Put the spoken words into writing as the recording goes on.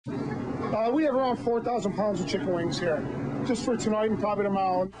We have around 4,000 pounds of chicken wings here, just for tonight and probably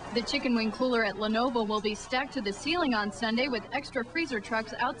tomorrow. The chicken wing cooler at Nova will be stacked to the ceiling on Sunday with extra freezer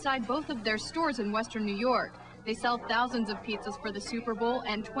trucks outside both of their stores in Western New York. They sell thousands of pizzas for the Super Bowl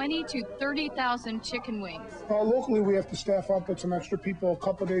and 20 to 30,000 chicken wings. Locally, we have to staff up with some extra people a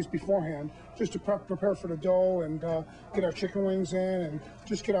couple of days beforehand just to prepare for the dough and get our chicken wings in and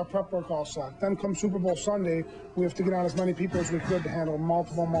just get our prep work all set. Then come Super Bowl Sunday, we have to get on as many people as we could to handle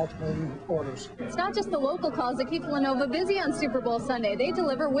multiple orders. It's not just the local calls that keep Nova busy on Super Bowl Sunday. They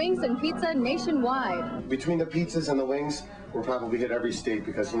deliver wings and pizza nationwide. Between the pizzas and the wings, we'll probably hit every state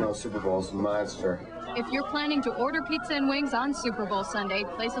because, you know, Super Bowl's a monster. If you're planning to order pizza and wings on Super Bowl Sunday,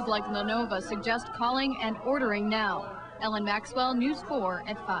 places like Nova suggest calling and ordering now. Ellen Maxwell, News 4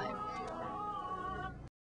 at 5.